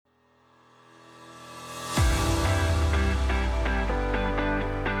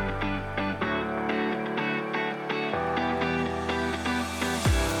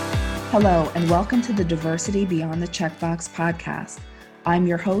Hello, and welcome to the Diversity Beyond the Checkbox podcast. I'm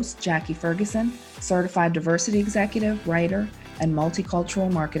your host, Jackie Ferguson, certified diversity executive, writer, and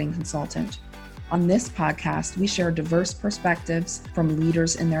multicultural marketing consultant. On this podcast, we share diverse perspectives from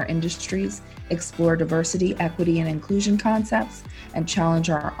leaders in their industries, explore diversity, equity, and inclusion concepts, and challenge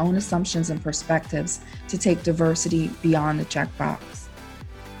our own assumptions and perspectives to take diversity beyond the checkbox.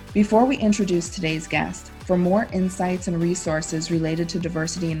 Before we introduce today's guest, for more insights and resources related to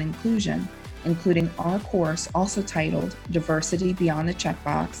diversity and inclusion, including our course also titled Diversity Beyond the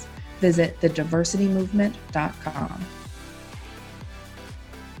Checkbox, visit thediversitymovement.com.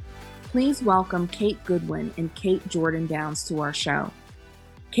 Please welcome Kate Goodwin and Kate Jordan Downs to our show.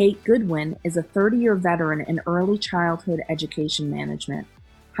 Kate Goodwin is a 30-year veteran in early childhood education management,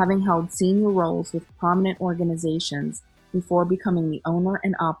 having held senior roles with prominent organizations before becoming the owner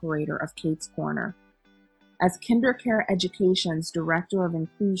and operator of Kate's Corner. As KinderCare Education's Director of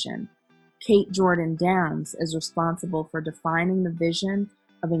Inclusion, Kate Jordan Downs is responsible for defining the vision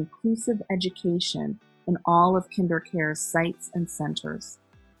of inclusive education in all of KinderCare's sites and centers.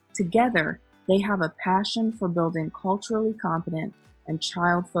 Together, they have a passion for building culturally competent and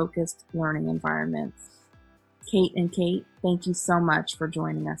child-focused learning environments. Kate and Kate, thank you so much for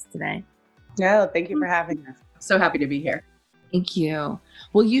joining us today. No, thank you for having us. So happy to be here. Thank you.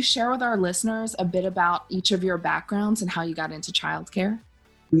 Will you share with our listeners a bit about each of your backgrounds and how you got into childcare?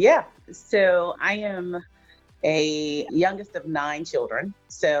 Yeah, so I am a youngest of 9 children,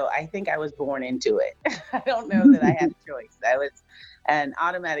 so I think I was born into it. I don't know that I had a choice. I was an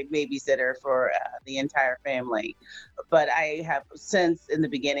automatic babysitter for the entire family, but I have since in the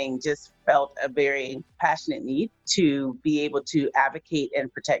beginning just felt a very passionate need to be able to advocate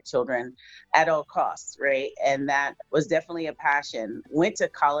and protect children at all costs, right? And that was definitely a passion. Went to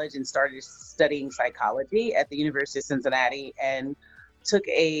college and started studying psychology at the University of Cincinnati and took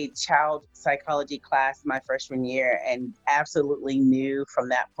a child psychology class my freshman year and absolutely knew from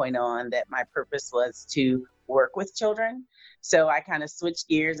that point on that my purpose was to work with children. So I kind of switched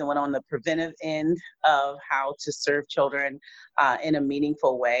gears and went on the preventive end of how to serve children in a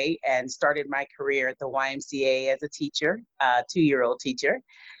meaningful way and started my career at the YMCA as a teacher, 2-year-old teacher,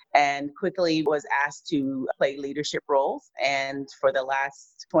 and quickly was asked to play leadership roles. And for the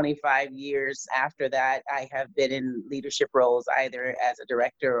last 25 years after that, I have been in leadership roles either as a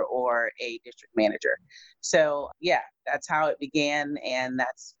director or a district manager. So yeah, that's how it began. And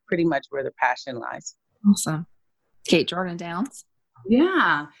that's pretty much where the passion lies. Awesome. Kate Jordan Downs.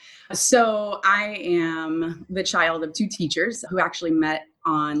 Yeah. So I am the child of 2 teachers who actually met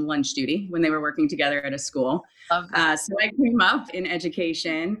on lunch duty when they were working together at a school. So I came up in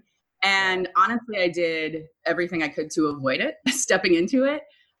education and honestly, I did everything I could to avoid it, stepping into it.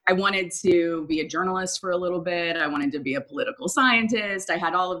 I wanted to be a journalist for a little bit. I wanted to be a political scientist. I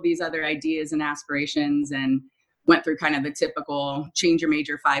had all of these other ideas and aspirations and went through kind of the typical change your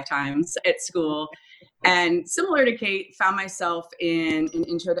major 5 times at school. And similar to Kate, found myself in an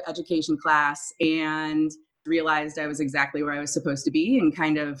intro to education class and realized I was exactly where I was supposed to be and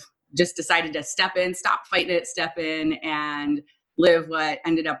kind of just decided to step in, stop fighting it, step in and live what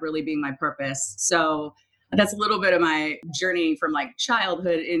ended up really being my purpose. So that's a little bit of my journey from like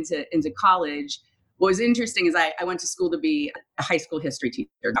childhood into college. What was interesting is I went to school to be a high school history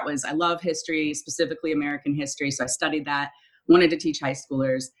teacher. I love history, specifically American history. So I studied that, wanted to teach high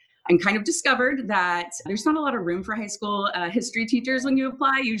schoolers. And kind of discovered that there's not a lot of room for high school history teachers when you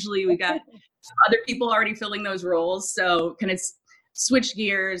apply. Usually we got other people already filling those roles. So kind of switched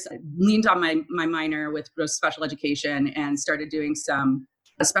gears, leaned on my minor with special education and started doing some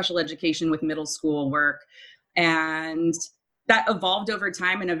special education with middle school work. And that evolved over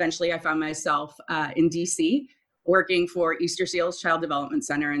time. And eventually I found myself in DC working for Easter Seals Child Development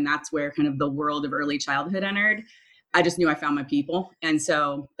Center. And that's where kind of the world of early childhood entered. I just knew I found my people. And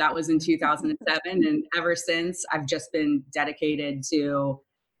so that was in 2007. And ever since, I've just been dedicated to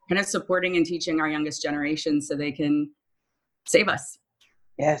kind of supporting and teaching our youngest generation so they can save us.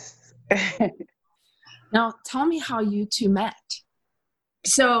 Yes. Now, tell me how you two met.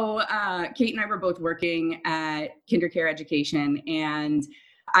 So Kate and I were both working at KinderCare Education, and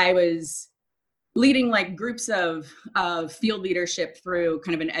I was leading like groups of field leadership through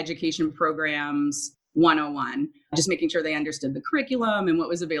kind of an education programs 101, just making sure they understood the curriculum and what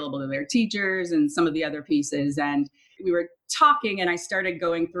was available to their teachers and some of the other pieces. And we were talking and I started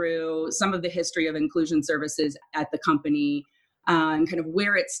going through some of the history of inclusion services at the company and kind of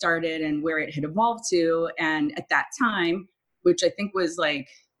where it started and where it had evolved to. And at that time, which I think was like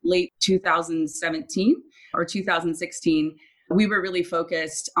late 2017 or 2016, we were really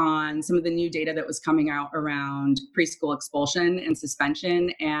focused on some of the new data that was coming out around preschool expulsion and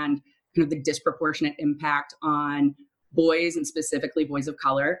suspension and kind of the disproportionate impact on boys and specifically boys of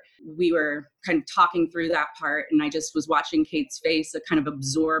color. We were kind of talking through that part, and I just was watching Kate's face to kind of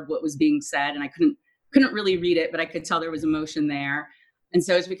absorb what was being said, and I couldn't really read it, but I could tell there was emotion there. And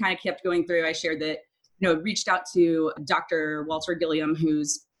so as we kind of kept going through, I shared that, reached out to Dr. Walter Gilliam,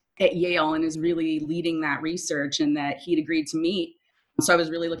 who's at Yale and is really leading that research, and that he'd agreed to meet. So I was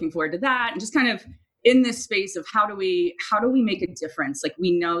really looking forward to that, and just kind of in this space of how do we make a difference? Like,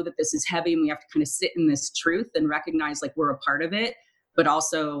 we know that this is heavy and we have to kind of sit in this truth and recognize like we're a part of it, but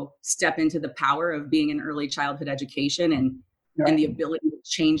also step into the power of being in early childhood education and the ability to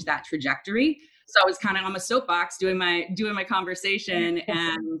change that trajectory. So I was kind of on my soapbox doing my conversation,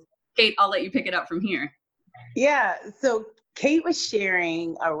 and Kate, I'll let you pick it up from here. Yeah. So Kate was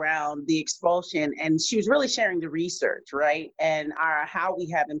sharing around the expulsion, and she was really sharing the research, right? And how we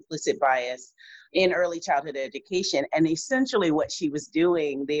have implicit bias in early childhood education. And essentially what she was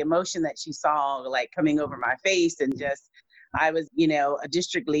doing, the emotion that she saw like coming over my face, and just, I was, a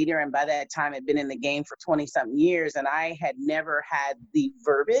district leader, and by that time had been in the game for 20 something years. And I had never had the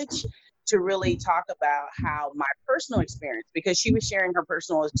verbiage to really talk about how my personal experience, because she was sharing her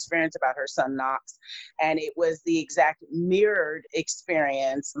personal experience about her son, Knox, and it was the exact mirrored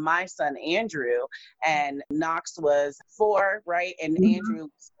experience. My son, Andrew, and Knox was 4, right? And Andrew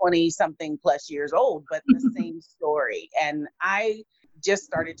was 20 something plus years old, but the same story. And I just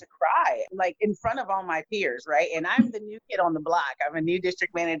started to cry, like in front of all my peers, right? And I'm the new kid on the block. I'm a new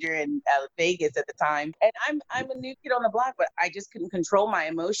district manager in Vegas at the time. And I'm a new kid on the block, but I just couldn't control my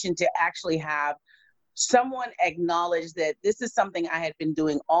emotion to actually have someone acknowledge that this is something I had been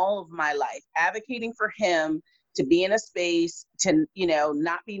doing all of my life, advocating for him to be in a space, to,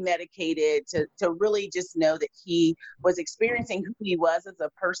 not be medicated, to really just know that he was experiencing who he was as a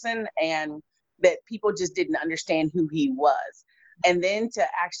person, and that people just didn't understand who he was. And then to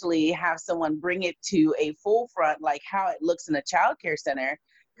actually have someone bring it to a full front, like how it looks in a childcare center,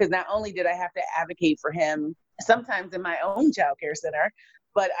 because not only did I have to advocate for him sometimes in my own childcare center,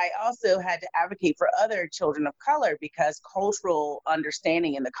 but I also had to advocate for other children of color because cultural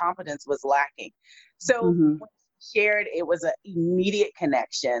understanding and the competence was lacking. So when she shared, it was an immediate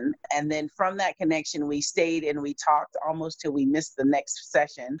connection. And then from that connection, we stayed and we talked almost till we missed the next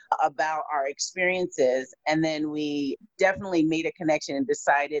session about our experiences. And then we definitely made a connection and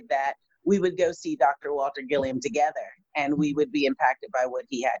decided that we would go see Dr. Walter Gilliam together, and we would be impacted by what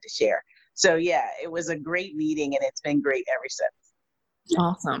he had to share. So yeah, it was a great meeting, and it's been great ever since.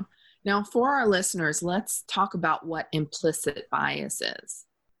 Awesome. Now, for our listeners, let's talk about what implicit bias is.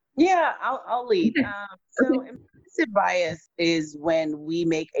 Yeah, I'll lead. So implicit bias is when we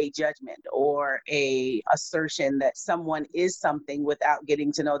make a judgment or a assertion that someone is something without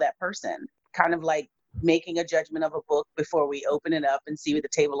getting to know that person. Kind of like making a judgment of a book before we open it up and see what the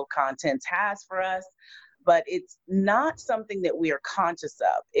table of contents has for us. But it's not something that we are conscious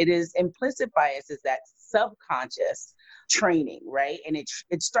of. It is implicit bias, is that subconscious training, right? And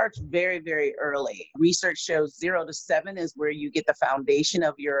it starts very, very early. Research shows 0 to 7 is where you get the foundation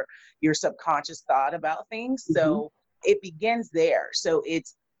of your subconscious thought about things. So it begins there. So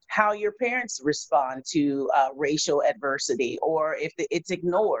it's how your parents respond to racial adversity, or if it's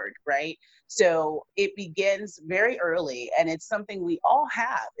ignored, right? So it begins very early, and it's something we all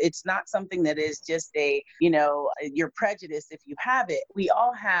have. It's not something that is just your prejudice if you have it. We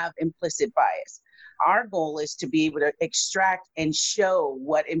all have implicit bias. Our goal is to be able to extract and show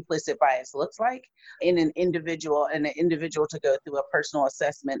what implicit bias looks like in an individual, and an individual to go through a personal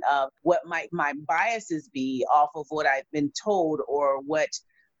assessment of what might my biases be off of what I've been told or what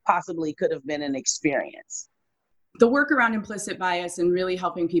possibly could have been an experience. The work around implicit bias and really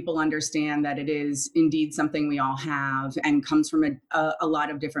helping people understand that it is indeed something we all have and comes from a lot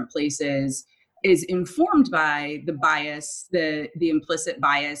of different places is informed by the bias, the implicit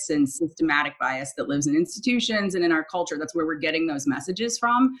bias and systematic bias that lives in institutions and in our culture. That's where we're getting those messages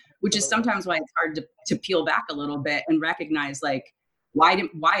from, which is sometimes why it's hard to peel back a little bit and recognize, like, why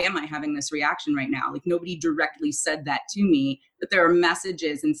am I having this reaction right now? Like, nobody directly said that to me, but there are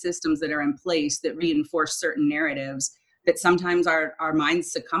messages and systems that are in place that reinforce certain narratives that sometimes our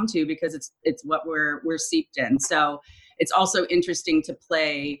minds succumb to because it's what we're seeped in. So it's also interesting to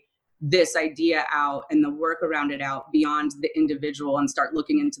play this idea out and the work around it out beyond the individual and start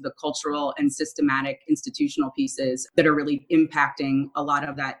looking into the cultural and systematic institutional pieces that are really impacting a lot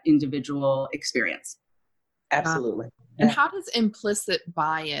of that individual experience. Absolutely. And how does implicit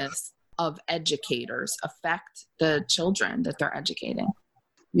bias of educators affect the children that they're educating?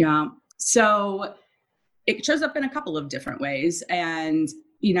 Yeah. So it shows up in a couple of different ways. And,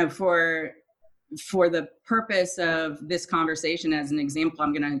 for for the purpose of this conversation, as an example,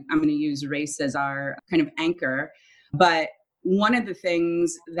 I'm gonna use race as our kind of anchor. But one of the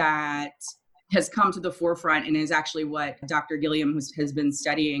things that has come to the forefront and is actually what Dr. Gilliam has been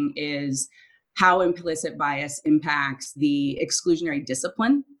studying is how implicit bias impacts the exclusionary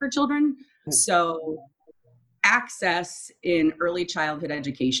discipline for children. So access in early childhood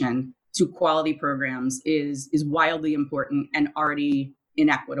education to quality programs is wildly important and already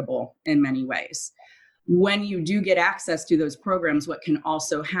inequitable in many ways. When you do get access to those programs, what can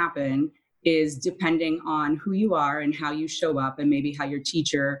also happen is, depending on who you are and how you show up and maybe how your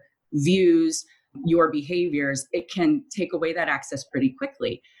teacher views your behaviors, it can take away that access pretty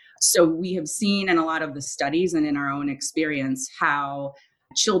quickly. So we have seen in a lot of the studies and in our own experience how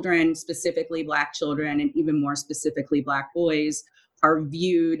children, specifically Black children, and even more specifically Black boys, are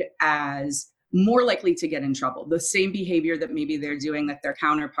viewed as more likely to get in trouble. The same behavior that maybe they're doing that their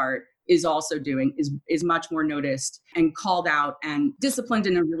counterpart is also doing is much more noticed and called out and disciplined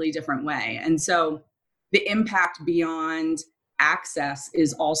in a really different way. And so the impact beyond access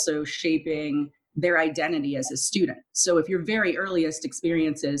is also shaping their identity as a student. So if your very earliest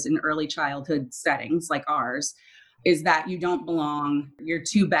experiences in early childhood settings like ours is that you don't belong, you're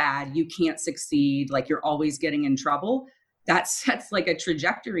too bad, you can't succeed, like you're always getting in trouble, that sets like a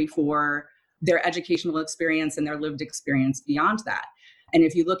trajectory for their educational experience and their lived experience beyond that. And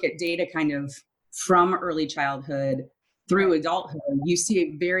if you look at data kind of from early childhood through adulthood, you see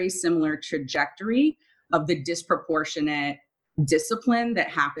a very similar trajectory of the disproportionate discipline that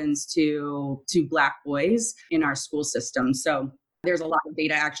happens to Black boys in our school system. So there's a lot of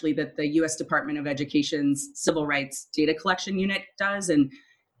data actually that the U.S. Department of Education's Civil Rights Data Collection Unit does. And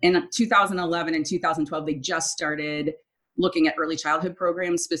in 2011 and 2012, they just started looking at early childhood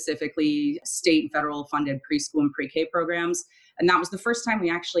programs, specifically state and federal funded preschool and pre-K programs. And that was the first time we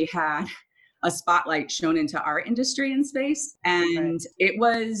actually had a spotlight shown into our industry and space. And it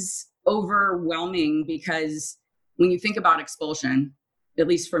was overwhelming because when you think about expulsion, at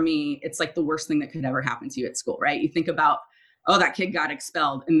least for me, it's like the worst thing that could ever happen to you at school, right? You think about, oh, that kid got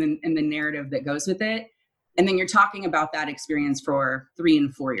expelled, and then the narrative that goes with it. And then you're talking about that experience for 3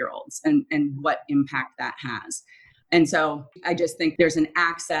 and 4-year-olds and what impact that has. And so I just think there's an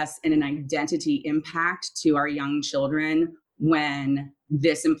access and an identity impact to our young children when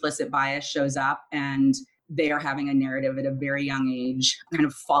this implicit bias shows up and they are having a narrative at a very young age kind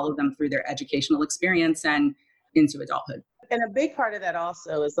of follow them through their educational experience and into adulthood. And a big part of that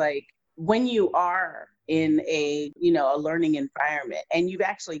also is like when you are in a learning environment and you've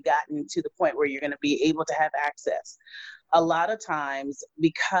actually gotten to the point where you're going to be able to have access. A lot of times,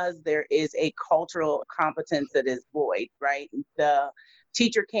 because there is a cultural competence that is void, right? The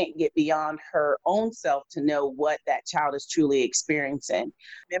teacher can't get beyond her own self to know what that child is truly experiencing.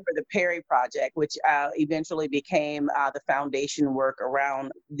 Remember the Perry Project, which eventually became the foundation work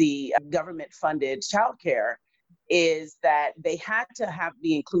around the government-funded childcare, is that they had to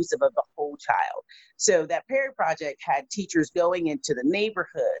be inclusive of the whole child. So that Perry Project had teachers going into the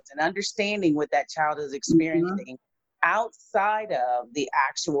neighborhoods and understanding what that child is experiencing outside of the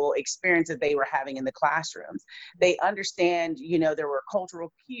actual experience that they were having in the classrooms. They understand, there were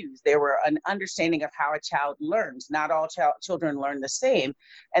cultural cues. There were an understanding of how a child learns. Not all children learn the same.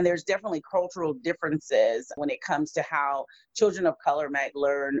 And there's definitely cultural differences when it comes to how children of color might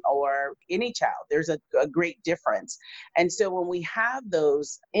learn or any child. There's a great difference. And so when we have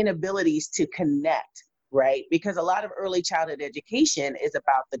those inabilities to connect, right? Because a lot of early childhood education is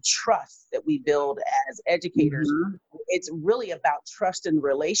about the trust that we build as educators. Mm-hmm. It's really about trust and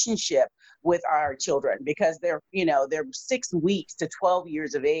relationship with our children because they're 6 weeks to 12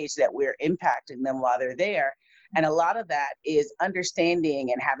 years of age that we're impacting them while they're there. And a lot of that is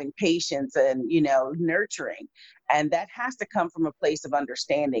understanding and having patience and, nurturing. And that has to come from a place of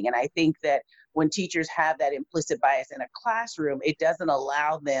understanding. And I think that when teachers have that implicit bias in a classroom, it doesn't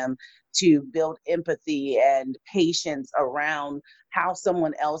allow them to build empathy and patience around how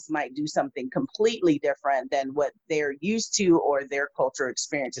someone else might do something completely different than what they're used to or their culture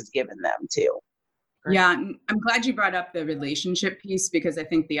experience has given them too. Yeah, I'm glad you brought up the relationship piece because I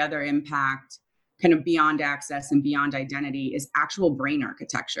think the other impact kind of beyond access and beyond identity is actual brain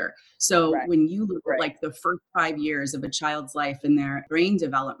architecture. So when you look at like the first 5 years of a child's life and their brain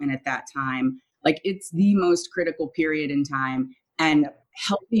development at that time, like it's the most critical period in time. And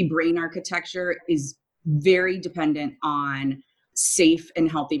healthy brain architecture is very dependent on safe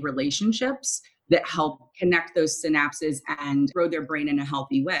and healthy relationships that help connect those synapses and grow their brain in a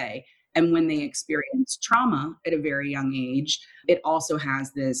healthy way. And when they experience trauma at a very young age, it also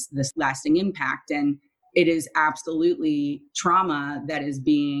has this lasting impact. And it is absolutely trauma that is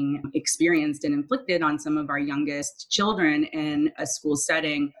being experienced and inflicted on some of our youngest children in a school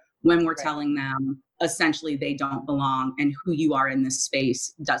setting when we're telling them essentially they don't belong and who you are in this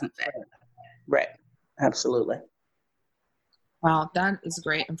space doesn't fit. Right. Absolutely. Wow, that is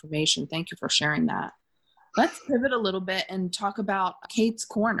great information. Thank you for sharing that. Let's pivot a little bit and talk about Kate's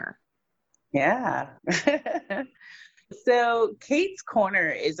Corner. Yeah. So Kate's Corner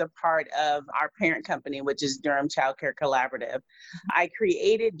is a part of our parent company, which is Durham Child Care Collaborative. I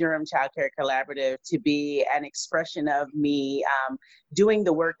created Durham Child Care Collaborative to be an expression of me doing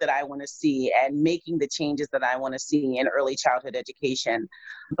the work that I want to see and making the changes that I want to see in early childhood education.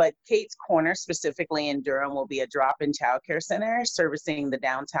 But Kate's Corner, specifically in Durham, will be a drop-in child care center servicing the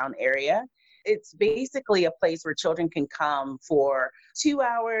downtown area. It's basically a place where children can come for 2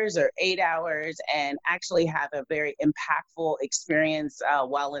 hours or 8 hours and actually have a very impactful experience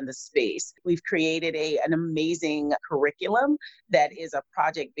while in the space. We've created an amazing curriculum that is a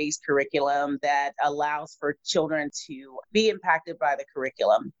project-based curriculum that allows for children to be impacted by the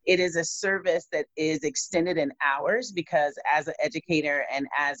curriculum. It is a service that is extended in hours because as an educator and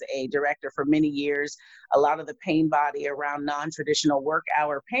as a director for many years, a lot of the pain body around non-traditional work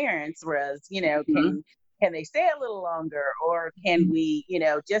hour parents was, can they stay a little longer or can we,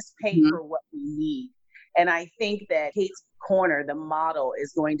 just pay for what we need? And I think that Kate's Corner, the model,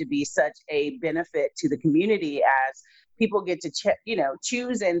 is going to be such a benefit to the community as people get to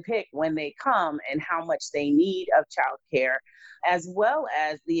choose and pick when they come and how much they need of childcare, as well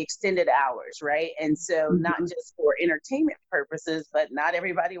as the extended hours, right? And so not just for entertainment purposes, but not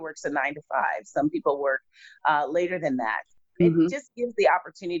everybody works a 9 to 5. Some people work later than that. It just gives the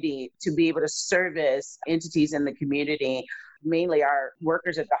opportunity to be able to service entities in the community, mainly our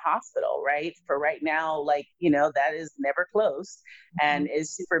workers at the hospital, right? For right now, that is never closed and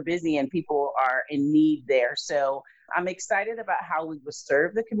is super busy and people are in need there. So I'm excited about how we will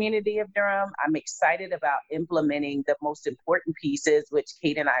serve the community of Durham. I'm excited about implementing the most important pieces, which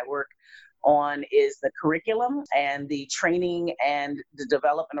Kate and I work on, is the curriculum and the training and the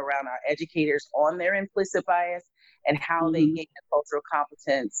development around our educators on their implicit bias and how they gain the cultural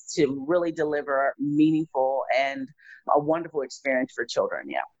competence to really deliver meaningful and a wonderful experience for children.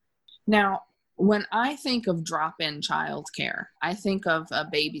 Yeah. Now, when I think of drop-in childcare, I think of a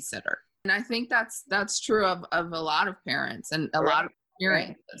babysitter. And I think that's true of a lot of parents and a lot of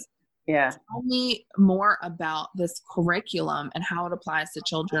experiences. Yeah. Tell me more about this curriculum and how it applies to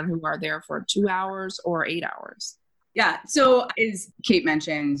children who are there for 2 hours or 8 hours. Yeah. So as Kate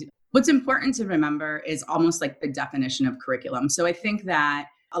mentioned, what's important to remember is almost like the definition of curriculum. So I think that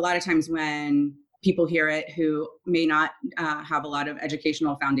a lot of times when people hear it who may not have a lot of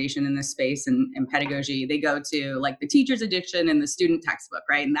educational foundation in this space and pedagogy, they go to like the teacher's edition and the student textbook,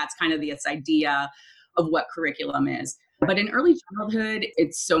 right? And that's kind of this idea of what curriculum is. But in early childhood,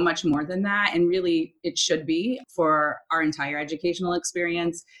 it's so much more than that. And really, it should be for our entire educational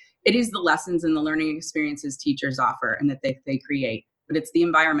experience. It is the lessons and the learning experiences teachers offer and that they create. But it's the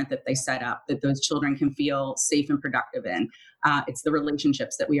environment that they set up that those children can feel safe and productive in. It's the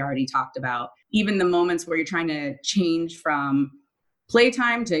relationships that we already talked about. Even the moments where you're trying to change from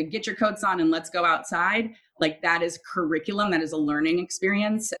playtime to get your coats on and let's go outside, like that is curriculum, that is a learning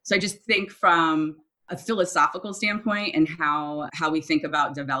experience. So I just think from a philosophical standpoint and how we think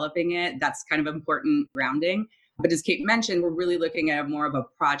about developing it, that's kind of important grounding. But as Kate mentioned, we're really looking at more of a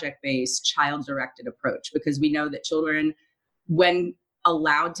project-based, child-directed approach because we know that children, when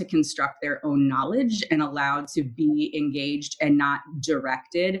allowed to construct their own knowledge and allowed to be engaged and not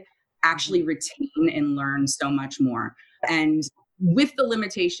directed, actually retain and learn so much more. And with the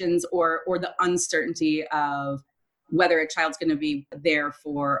limitations or the uncertainty of whether a child's going to be there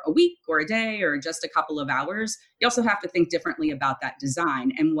for a week or a day or just a couple of hours, you also have to think differently about that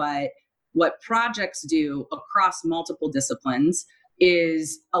design. And what projects do across multiple disciplines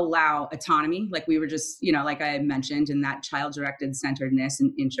is allow autonomy, like we were just, like I mentioned, in that child-directed centeredness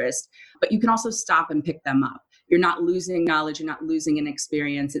and interest. But you can also stop and pick them up. You're not losing knowledge, you're not losing an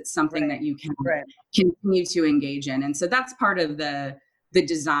experience. It's something that you can continue to engage in. And so that's part of the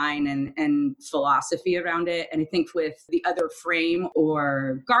design and philosophy around it. And I think with the other frame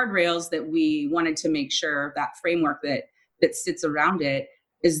or guardrails that we wanted to make sure that framework that sits around it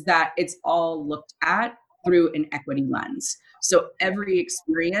is that it's all looked at through an equity lens. So every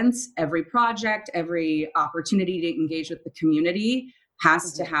experience, every project, every opportunity to engage with the community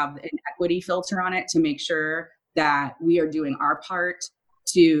has to have an equity filter on it to make sure that we are doing our part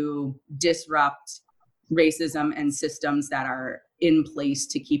to disrupt racism and systems that are in place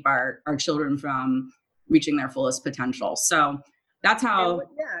to keep our children from reaching their fullest potential. So That's how.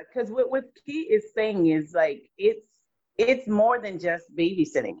 Because what Key is saying is like it's more than just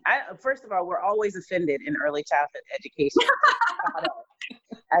babysitting. First of all, we're always offended in early childhood education to be thought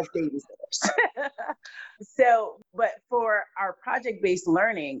of as babysitters. So, but for our project-based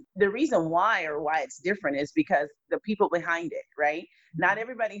learning, the reason why it's different is because the people behind it, right? Not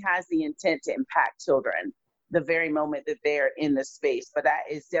everybody has the intent to impact children the very moment that they're in the space. But that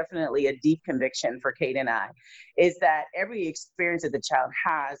is definitely a deep conviction for Kate and I, is that every experience that the child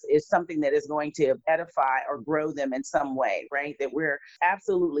has is something that is going to edify or grow them in some way, right? That we're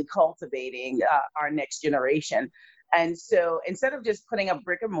absolutely cultivating our next generation. And so instead of just putting up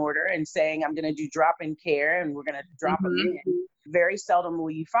brick and mortar and saying, I'm going to do drop-in care and we're going to drop them in, very seldom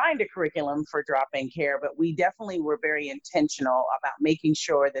will you find a curriculum for drop-in care, but we definitely were very intentional about making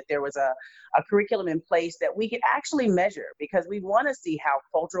sure that there was a curriculum in place that we could actually measure, because we want to see how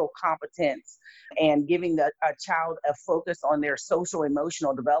cultural competence and giving a child a focus on their social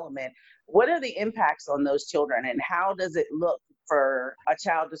emotional development, what are the impacts on those children and how does it look for a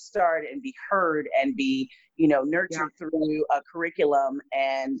child to start and be heard and be nurtured through a curriculum,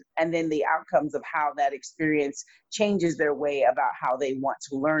 and then the outcomes of how that experience changes their way about how they want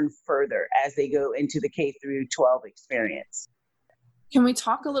to learn further as they go into the K through 12 experience. Can we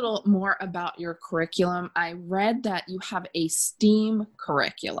talk a little more about your curriculum? I read that you have a STEAM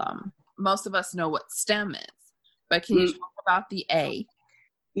curriculum. Most of us know what STEM is, but can you talk about the A?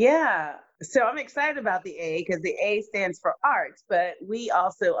 Yeah. So I'm excited about the A because the A stands for arts, but we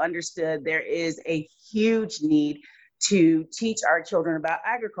also understood there is a huge need to teach our children about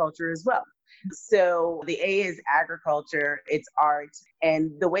agriculture as well. So the A is agriculture, it's art,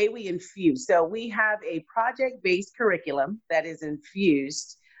 and the way we infuse. So we have a project-based curriculum that is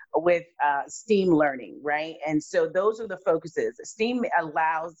infused with STEAM learning, right? And so those are the focuses. STEAM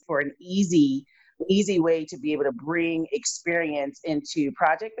allows for an easy way to be able to bring experience into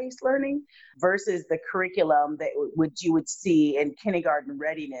project-based learning versus the curriculum that you would see in kindergarten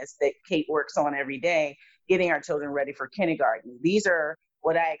readiness that Kate works on every day, getting our children ready for kindergarten. These are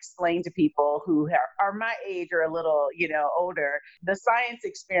what I explain to people who are my age or a little, older, the science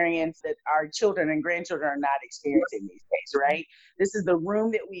experience that our children and grandchildren are not experiencing these days, right? This is the room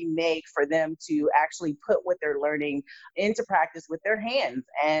that we make for them to actually put what they're learning into practice with their hands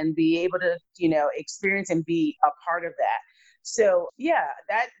and be able to, experience and be a part of that. So yeah,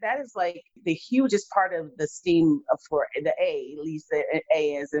 that is like the hugest part of the STEAM for the A, at least the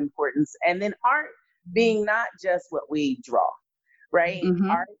A is importance. And then art being not just what we draw. Right?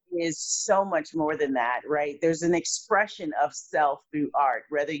 Art is so much more than that, right? There's an expression of self through art,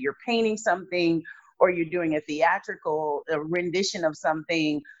 whether you're painting something or you're doing a theatrical rendition of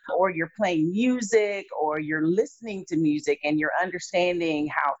something, or you're playing music, or you're listening to music and you're understanding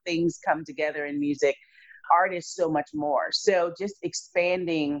how things come together in music. Art is so much more. So just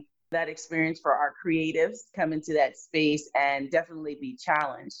expanding that experience for our creatives come into that space and definitely be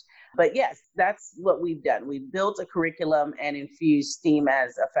challenged. But yes, that's what we've done. We've built a curriculum and infused STEAM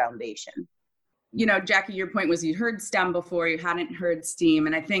as a foundation. Jackie, your point was you'd heard STEM before, you hadn't heard STEAM.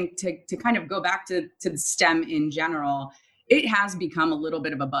 And I think to kind of go back to STEM in general, it has become a little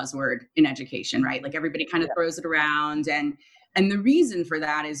bit of a buzzword in education, right? Like everybody kind of throws it around. And the reason for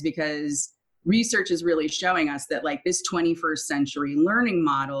that is because research is really showing us that like this 21st century learning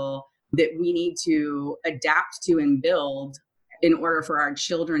model that we need to adapt to and build in order for our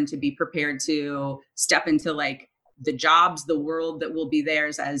children to be prepared to step into like the jobs, the world that will be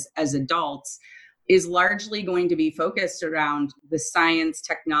theirs as adults, is largely going to be focused around the science,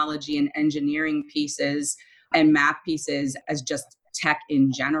 technology, and engineering pieces and math pieces as just tech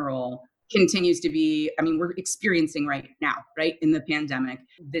in general continues to be, we're experiencing right now, right, in the pandemic,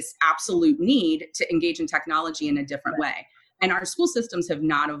 this absolute need to engage in technology in a different way. And our school systems have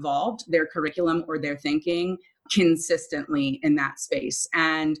not evolved their curriculum or their thinking consistently in that space.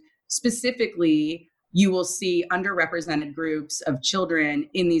 And specifically, you will see underrepresented groups of children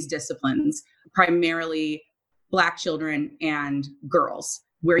in these disciplines, primarily Black children and girls,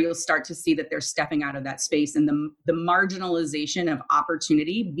 where you'll start to see that they're stepping out of that space. And the marginalization of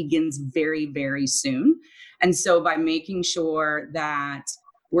opportunity begins very, very soon. And so by making sure that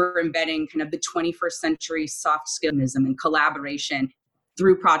we're embedding kind of the 21st century soft skills and collaboration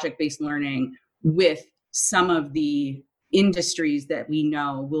through project-based learning with some of the industries that we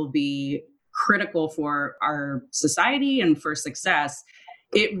know will be critical for our society and for success,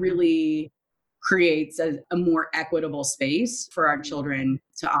 it really creates a more equitable space for our children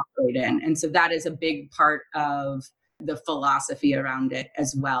to operate in. And so that is a big part of the philosophy around it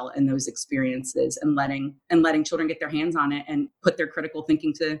as well, and those experiences, and letting children get their hands on it and put their critical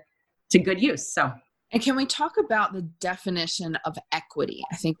thinking to good use. So And can we talk about the definition of equity?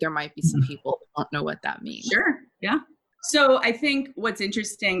 I think there might be some people who don't know what that means. Sure. Yeah. So I think what's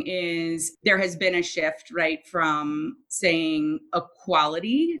interesting is there has been a shift, right, from saying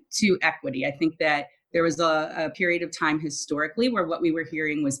equality to equity. I think that there was a period of time historically where what we were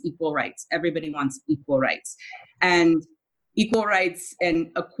hearing was equal rights. Everybody wants equal rights. And equal rights and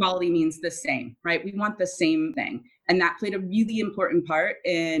equality means the same, right? We want the same thing. And that played a really important part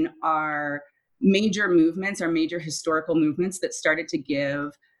in our major movements, our major historical movements that started to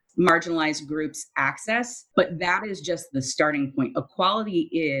give marginalized groups access. But that is just the starting point. Equality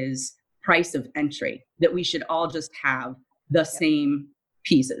is price of entry, that we should all just have the same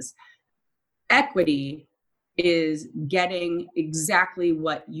pieces. Equity is getting exactly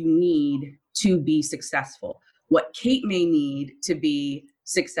what you need to be successful, what Kate may need to be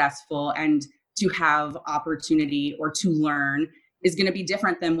successful and to have opportunity or to learn is going to be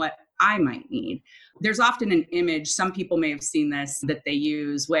different than what I might need. There's often an image, some people may have seen this, that they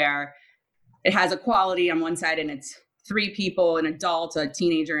use where it has equality on one side and it's three people, an adult, a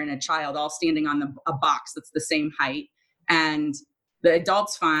teenager, and a child all standing on a box that's the same height. And the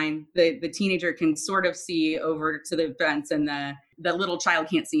adult's fine. The teenager can sort of see over to the fence, and the little child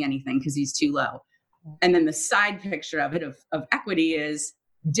can't see anything because he's too low. And then the side picture of it, of equity, is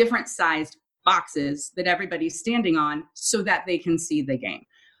different sized boxes that everybody's standing on so that they can see the game.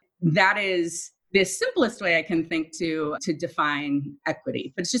 That is the simplest way I can think to define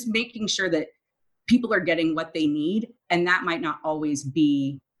equity. But it's just making sure that people are getting what they need. And that might not always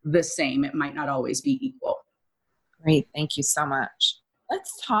be the same. It might not always be equal. Great. Thank you so much.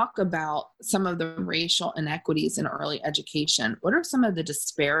 Let's talk about some of the racial inequities in early education. What are some of the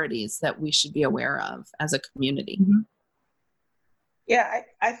disparities that we should be aware of as a community? Mm-hmm. Yeah,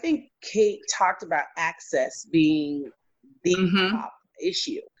 I think Kate talked about access being the top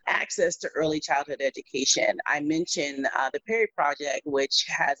issue. Access to early childhood education. I mentioned the Perry Project, which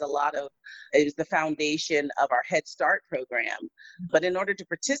has is the foundation of our Head Start program. But in order to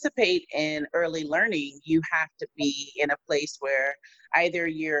participate in early learning, you have to be in a place where either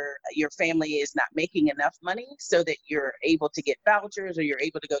your family is not making enough money so that you're able to get vouchers or you're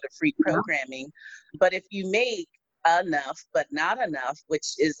able to go to free programming. But if you make enough but not enough,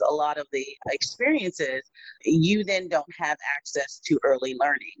 which is a lot of the experiences, you then don't have access to early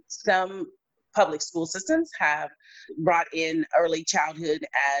learning. Some public school systems have brought in early childhood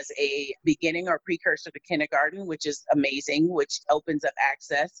as a beginning or precursor to kindergarten, which is amazing, which opens up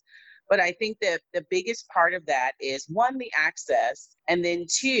access. But I think that the biggest part of that is, one, the access, and then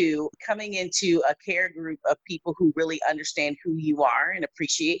two, coming into a care group of people who really understand who you are and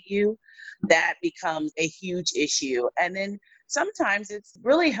appreciate you. That becomes a huge issue. And then sometimes it's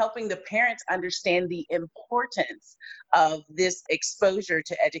really helping the parents understand the importance of this exposure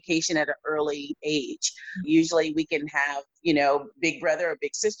to education at an early age. Usually we can have, big brother or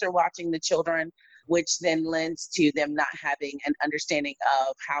big sister watching the children, which then lends to them not having an understanding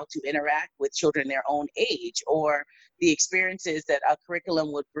of how to interact with children their own age, or the experiences that a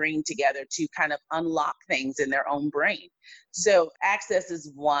curriculum would bring together to kind of unlock things in their own brain. So access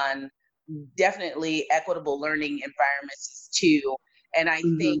is one. Definitely equitable learning environments is two. And I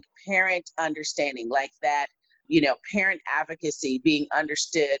think parent understanding, like that, parent advocacy being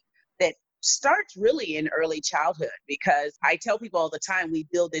understood, that starts really in early childhood, because I tell people all the time, we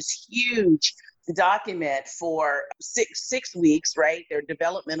build this huge document for six weeks, right? Their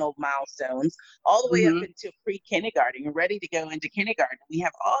developmental milestones, all the way up into pre-kindergarten and ready to go into kindergarten. We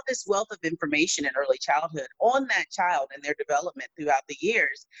have all this wealth of information in early childhood on that child and their development throughout the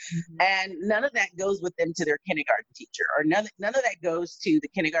years. And none of that goes with them to their kindergarten teacher, or none of that goes to the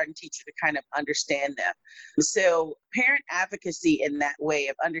kindergarten teacher to kind of understand them. So parent advocacy in that way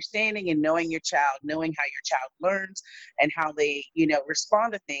of understanding and knowing your child, knowing how your child learns and how they,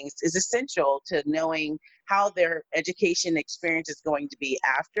 respond to things, is essential to knowing how their education experience is going to be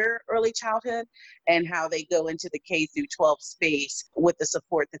after early childhood and how they go into the K through 12 space with the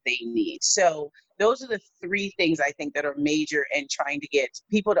support that they need. So those are the three things I think that are major in trying to get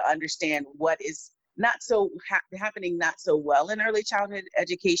people to understand what is not so happening not so well in early childhood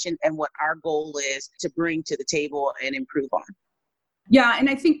education, and what our goal is to bring to the table and improve on. Yeah, and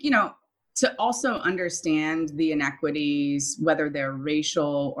I think, to also understand the inequities, whether they're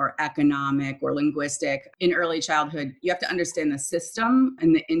racial or economic or linguistic in early childhood, you have to understand the system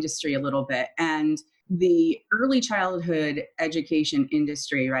and the industry a little bit. And the early childhood education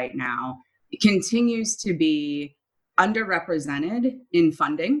industry right now continues to be underrepresented in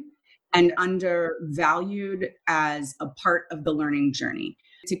funding and undervalued as a part of the learning journey.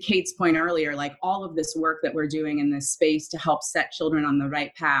 To Kate's point earlier, like all of this work that we're doing in this space to help set children on the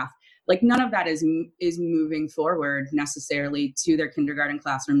right path, Like none of that is moving forward necessarily to their kindergarten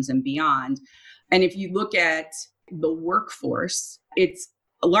classrooms and beyond. And if you look at the workforce, it's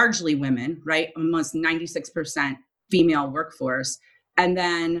largely women, right? Almost 96% female workforce. And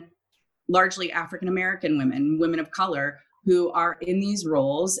then largely African-American women, women of color, who are in these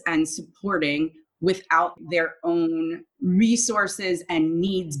roles and supporting without their own resources and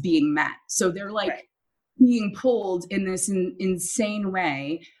needs being met. So they're like being pulled in this insane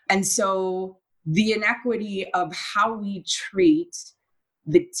way. And so the inequity of how we treat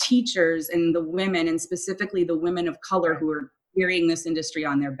the teachers and the women, and specifically the women of color who are carrying this industry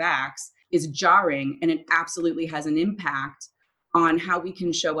on their backs, is jarring. And it absolutely has an impact on how we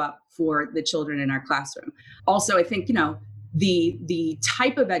can show up for the children in our classroom. Also, I think, the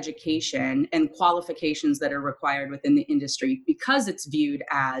type of education and qualifications that are required within the industry, because it's viewed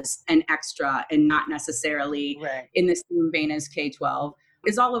as an extra and not necessarily in the same vein as K-12,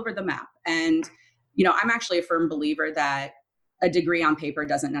 is all over the map. And, I'm actually a firm believer that a degree on paper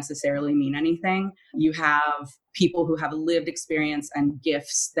doesn't necessarily mean anything. You have people who have lived experience and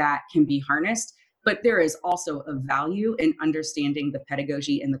gifts that can be harnessed, but there is also a value in understanding the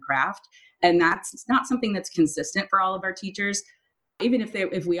pedagogy and the craft. And that's not something that's consistent for all of our teachers. Even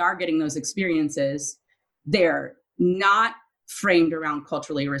if we are getting those experiences, they're not framed around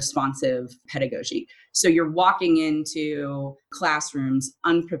culturally responsive pedagogy. So you're walking into classrooms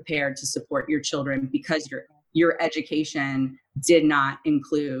unprepared to support your children because your education did not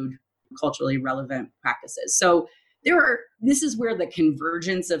include culturally relevant practices. So this is where the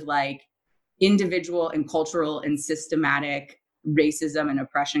convergence of like individual and cultural and systematic racism and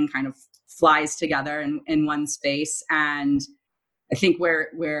oppression kind of flies together in one space. And I think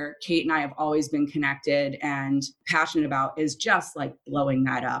where Kate and I have always been connected and passionate about is just like blowing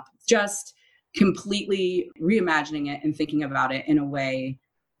that up, just completely reimagining it and thinking about it in a way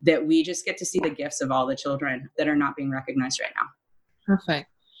that we just get to see the gifts of all the children that are not being recognized right now. Perfect.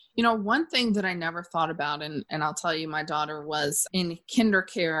 One thing that I never thought about, and I'll tell you, my daughter was in kinder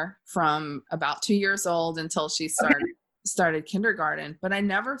care from about 2 years old until she started kindergarten, but I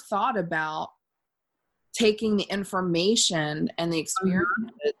never thought about taking the information and the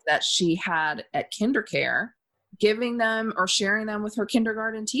experiences that she had at kinder care, giving them or sharing them with her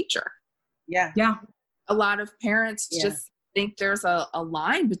kindergarten teacher. Yeah. A lot of parents just think there's a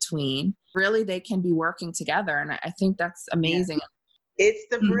line between. Really, they can be working together. And I think that's amazing. Yeah. It's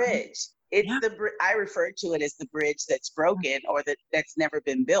the bridge. I refer to it as the bridge that's broken or that's never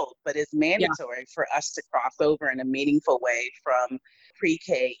been built, but it's mandatory for us to cross over in a meaningful way from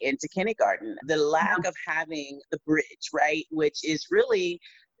pre-K into kindergarten. The lack of having the bridge, right, which is really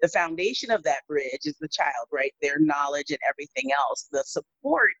the foundation of that bridge is the child, right, their knowledge and everything else. The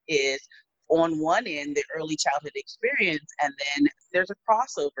support is on one end, the early childhood experience, and then there's a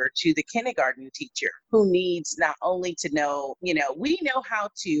crossover to the kindergarten teacher who needs not only to know, we know how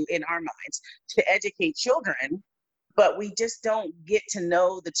to, in our minds, to educate children, but we just don't get to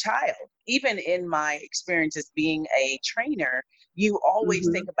know the child. Even in my experience as being a trainer, you always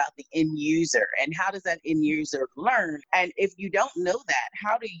think about the end user and how does that end user learn? And if you don't know that,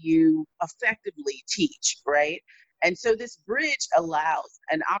 how do you effectively teach, right? And so this bridge allows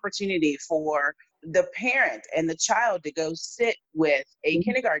an opportunity for the parent and the child to go sit with a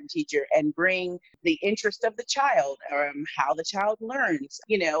kindergarten teacher and bring the interest of the child, how the child learns,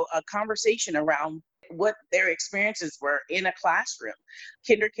 a conversation around what their experiences were in a classroom.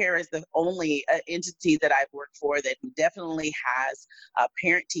 KinderCare is the only entity that I've worked for that definitely has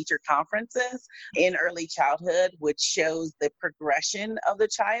parent-teacher conferences in early childhood, which shows the progression of the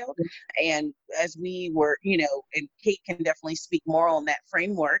child. And as we were, and Kate can definitely speak more on that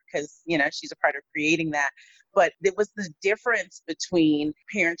framework because, she's a part of creating that. But it was the difference between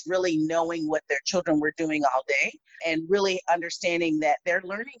parents really knowing what their children were doing all day and really understanding that they're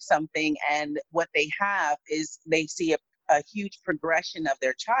learning something, and what they have is they see a huge progression of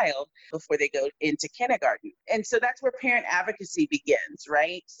their child before they go into kindergarten. And so that's where parent advocacy begins,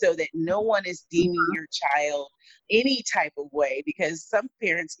 right? So that no one is deeming your child any type of way, because some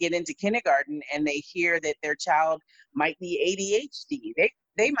parents get into kindergarten and they hear that their child might be ADHD.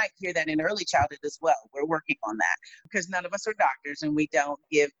 They might hear that in early childhood as well. We're working on that because none of us are doctors and we don't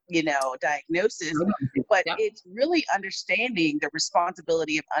give, diagnosis, but it's really understanding the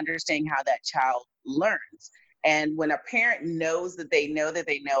responsibility of understanding how that child learns. And when a parent knows that they know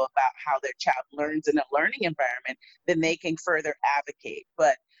about how their child learns in a learning environment, then they can further advocate.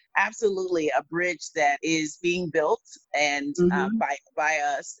 But absolutely a bridge that is being built and by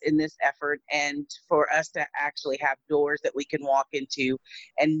us in this effort, and for us to actually have doors that we can walk into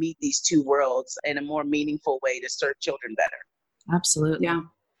and meet these two worlds in a more meaningful way to serve children better. Absolutely. Yeah.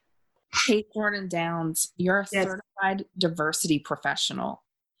 Kate Jordan Downs, you're a Yes. certified diversity professional.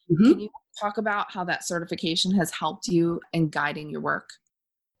 Mhm. Can you talk about how that certification has helped you in guiding your work?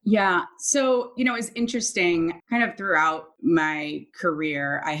 Yeah. So, it's interesting kind of throughout my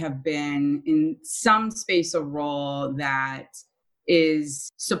career, I have been in some space or role that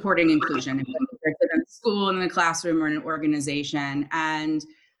is supporting inclusion, whether it's in a school, in the classroom, or in an organization. And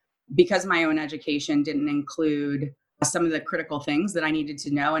because my own education didn't include some of the critical things that I needed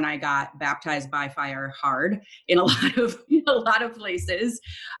to know, and I got baptized by fire hard in a lot of a lot of places.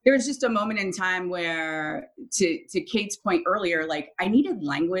 There was just a moment in time where, to Kate's point earlier, like I needed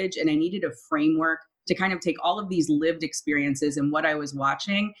language and I needed a framework to kind of take all of these lived experiences and what I was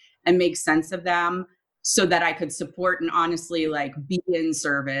watching and make sense of them so that I could support and honestly like be in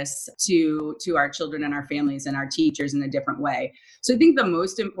service to our children and our families and our teachers in a different way. So I think the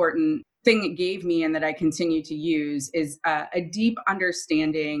most important thing it gave me and that I continue to use is a deep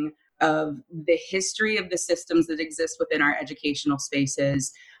understanding of the history of the systems that exist within our educational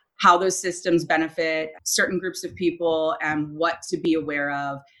spaces, how those systems benefit certain groups of people and what to be aware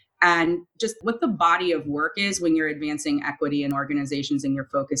of, and just what the body of work is when you're advancing equity in organizations and you're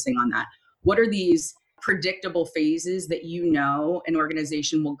focusing on that. What are these predictable phases that an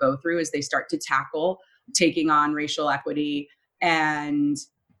organization will go through as they start to tackle taking on racial equity, and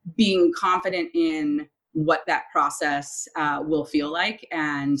being confident in what that process will feel like,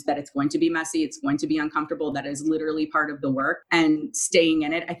 and that it's going to be messy, it's going to be uncomfortable, that is literally part of the work, and staying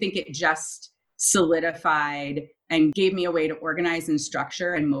in it. I think it just solidified and gave me a way to organize and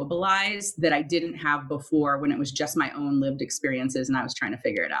structure and mobilize that I didn't have before when it was just my own lived experiences and I was trying to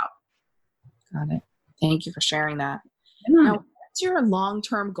figure it out. Got it. Thank you for sharing that. Yeah. Now, what's your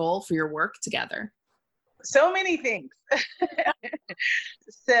long-term goal for your work together? So many things.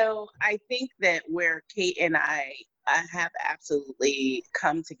 So I think that where Kate and I have absolutely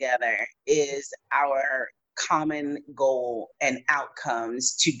come together is our common goal and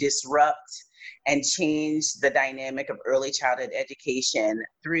outcomes to disrupt and change the dynamic of early childhood education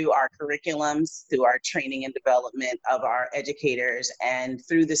through our curriculums, through our training and development of our educators, and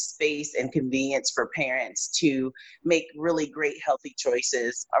through the space and convenience for parents to make really great, healthy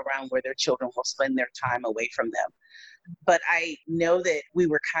choices around where their children will spend their time away from them. But I know that we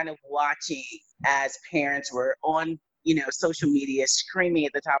were kind of watching as parents were on social media screaming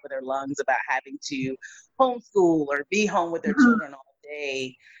at the top of their lungs about having to homeschool or be home with their children all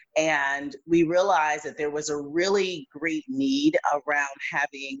day. And we realized that there was a really great need around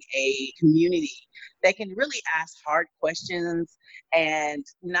having a community that can really ask hard questions and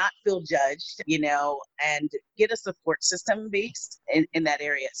not feel judged, and get a support system based in that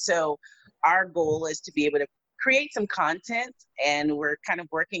area. So our goal is to be able to create some content, and we're kind of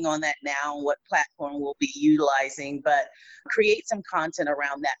working on that now, what platform we'll be utilizing, but create some content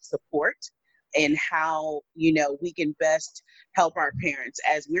around that support and how, we can best help our parents.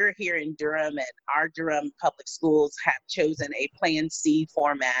 As we're here in Durham, and our Durham public schools have chosen a Plan C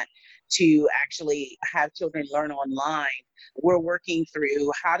format to actually have children learn online. We're working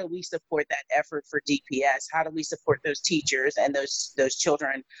through how do we support that effort for DPS? How do we support those teachers and those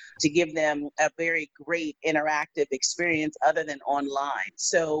children to give them a very great interactive experience other than online?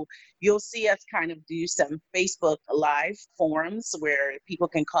 So you'll see us kind of do some Facebook Live forums where people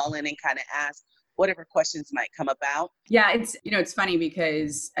can call in and kind of ask whatever questions might come about. Yeah, it's funny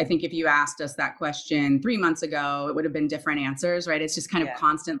because I think if you asked us that question 3 months ago, it would have been different answers, right? It's just kind of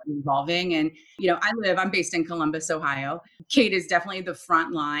constantly evolving. And, I'm based in Columbus, Ohio. Kate is definitely the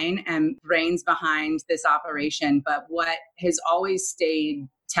front line and brains behind this operation. But what has always stayed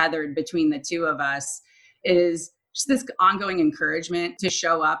tethered between the two of us is just this ongoing encouragement to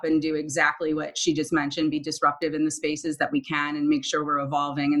show up and do exactly what she just mentioned, be disruptive in the spaces that we can and make sure we're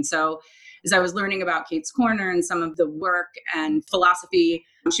evolving. And so as I was learning about Kate's Corner and some of the work and philosophy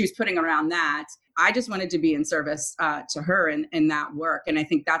she was putting around that, I just wanted to be in service to her in that work. And I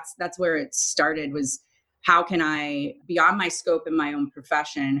think that's where it started, was how can I, beyond my scope in my own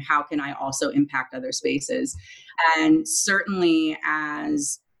profession, how can I also impact other spaces? And certainly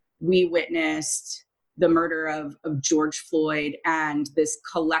as we witnessed the murder of George Floyd and this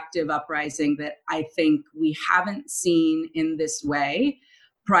collective uprising that I think we haven't seen in this way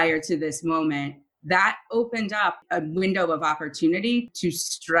prior to this moment, that opened up a window of opportunity to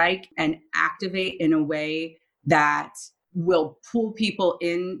strike and activate in a way that will pull people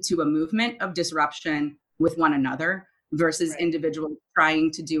into a movement of disruption with one another versus individuals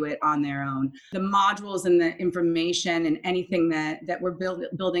trying to do it on their own. The modules and the information and anything that we're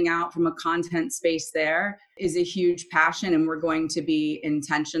building out from a content space there is a huge passion, and we're going to be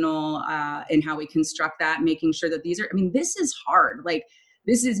intentional in how we construct that, making sure that this is hard. Like,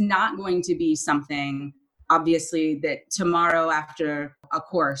 this is not going to be something, obviously, that tomorrow after a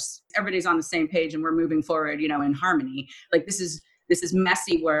course, everybody's on the same page and we're moving forward, in harmony. Like this is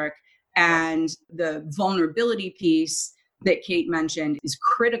messy work. And the vulnerability piece that Kate mentioned is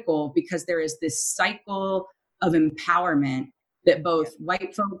critical because there is this cycle of empowerment that both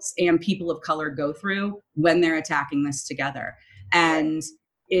white folks and people of color go through when they're attacking this together. And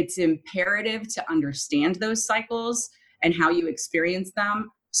it's imperative to understand those cycles and how you experience them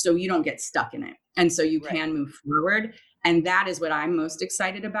so you don't get stuck in it. And so you can move forward. And that is what I'm most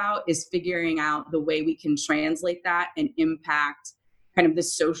excited about, is figuring out the way we can translate that and impact kind of the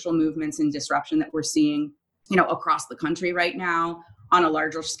social movements and disruption that we're seeing, across the country right now on a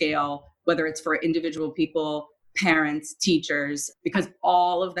larger scale, whether it's for individual people, parents, teachers, because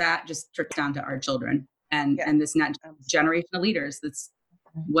all of that just trickles down to our children and this next generation of leaders. That's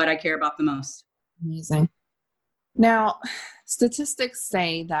what I care about the most. Amazing. Now, statistics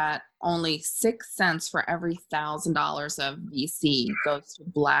say that only 6 cents for every $1,000 of VC goes to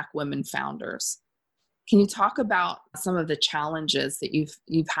Black women founders. Can you talk about some of the challenges that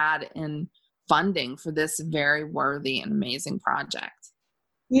you've had in funding for this very worthy and amazing project?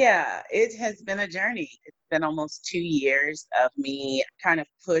 Yeah, it has been a journey. It's been almost 2 years of me kind of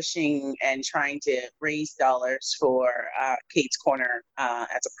pushing and trying to raise dollars for Kate's Corner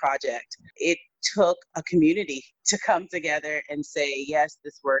as a project. It took a community to come together and say, yes,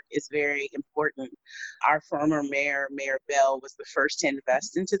 this work is very important. Our former mayor, Mayor Bell, was the first to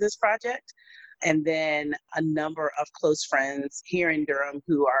invest into this project. And then a number of close friends here in Durham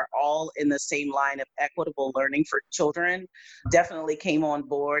who are all in the same line of equitable learning for children definitely came on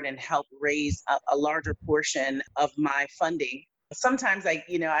board and helped raise a larger portion of my funding. Sometimes I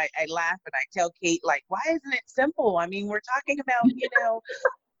laugh and I tell Kate, like, why isn't it simple? I mean, we're talking about,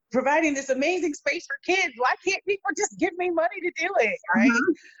 providing this amazing space for kids. Why can't people just give me money to do it, right?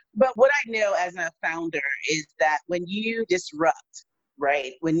 Mm-hmm. But what I know as a founder is that when you disrupt,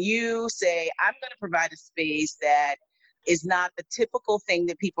 right? When you say, I'm going to provide a space that is not the typical thing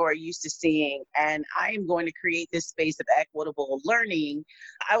that people are used to seeing, and I am going to create this space of equitable learning.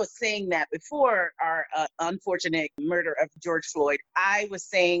 I was saying that before our unfortunate murder of George Floyd. I was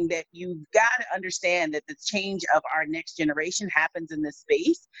saying that you've got to understand that the change of our next generation happens in this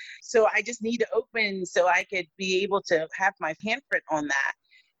space. So I just need to open so I could be able to have my handprint on that.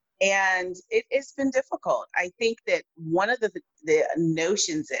 And it's been difficult. I think that one of the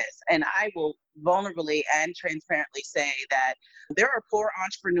notions is, and I will vulnerably and transparently say that there are poor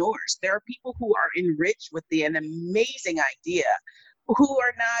entrepreneurs. There are people who are enriched with an amazing idea who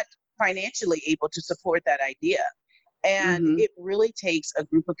are not financially able to support that idea. And it really takes a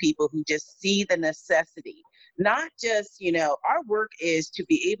group of people who just see the necessity, not just, our work is to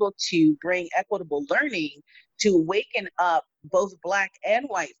be able to bring equitable learning to waken up both Black and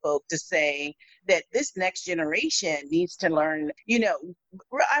white folk to say that this next generation needs to learn,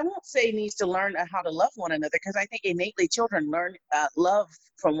 I won't say needs to learn how to love one another, because I think innately children learn love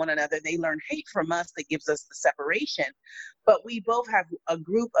from one another. They learn hate from us that gives us the separation. But we both have a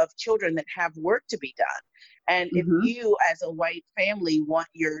group of children that have work to be done. And if you as a white family want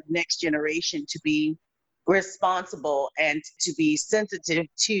your next generation to be responsible and to be sensitive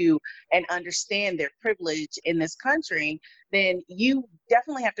to and understand their privilege in this country, then you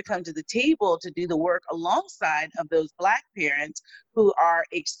definitely have to come to the table to do the work alongside of those Black parents who are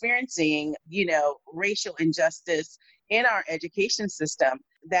experiencing, racial injustice in our education system.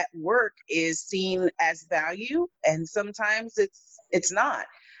 That work is seen as value, and sometimes it's not.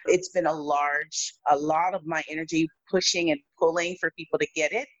 It's been a lot of my energy pushing and pulling for people to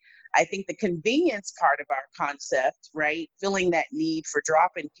get it. I think the convenience part of our concept, right, filling that need for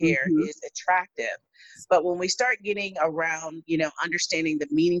drop-in care is attractive. But when we start getting around, understanding the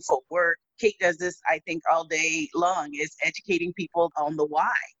meaningful work, Kate does this, I think, all day long, is educating people on the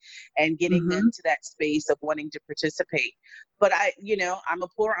why and getting them to that space of wanting to participate. But I'm a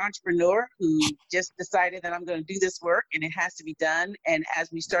poor entrepreneur who just decided that I'm going to do this work and it has to be done. And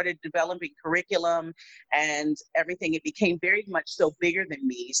as we started developing curriculum and everything, it became very much so bigger than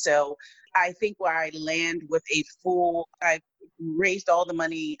me. So I think where I land with I raised all the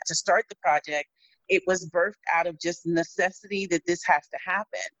money to start the project. It was birthed out of just necessity that this has to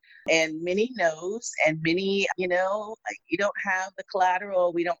happen. And many no's and many, you don't have the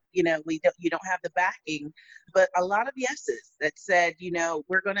collateral. You don't have the backing, but a lot of yeses that said,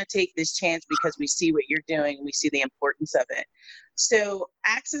 we're going to take this chance because we see what you're doing. We see the importance of it. So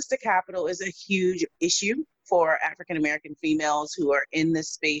access to capital is a huge issue for African-American females who are in this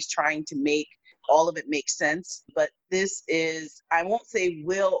space trying to make all of it makes sense. But this is, I won't say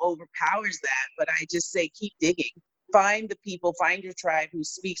will overpowers that, but I just say keep digging. find the people, find your tribe who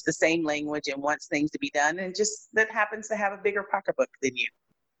speaks the same language and wants things to be done, and just that happens to have a bigger pocketbook than you.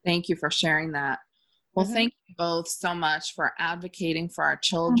 Thank you for sharing that. Well, thank you both so much for advocating for our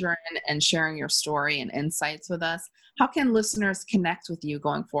children and sharing your story and insights with us. How can listeners connect with you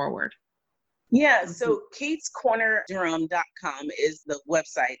going forward? Yeah, so katescornerdurham.com is the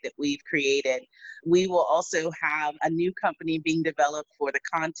website that we've created. We will also have a new company being developed for the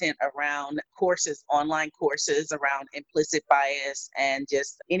content around courses, online courses around implicit bias and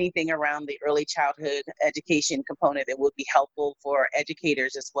just anything around the early childhood education component that would be helpful for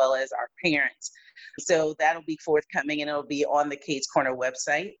educators as well as our parents. So that'll be forthcoming, and it'll be on the Kate's Corner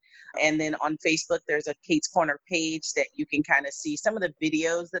website. And then on Facebook, there's a Kate's Corner page that you can kind of see some of the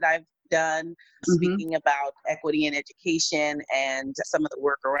videos that I've done speaking about equity in education and some of the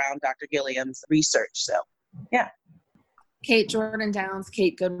work around Dr. Gilliam's research. So, yeah. Kate Jordan Downs,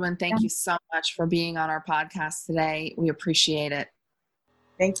 Kate Goodwin, thank you so much for being on our podcast today. We appreciate it.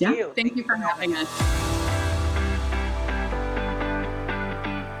 Thank you. Thank you for having us.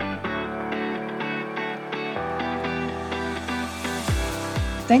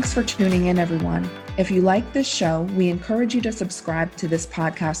 Thanks for tuning in, everyone. If you like this show, we encourage you to subscribe to this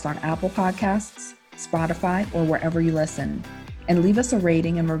podcast on Apple Podcasts, Spotify, or wherever you listen, and leave us a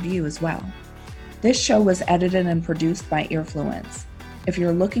rating and review as well. This show was edited and produced by Earfluence. If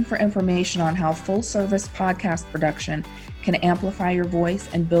you're looking for information on how full-service podcast production can amplify your voice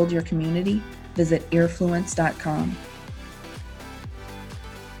and build your community, visit earfluence.com.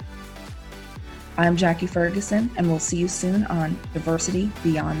 I'm Jackie Ferguson, and we'll see you soon on Diversity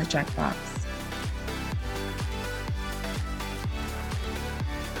Beyond the Checkbox.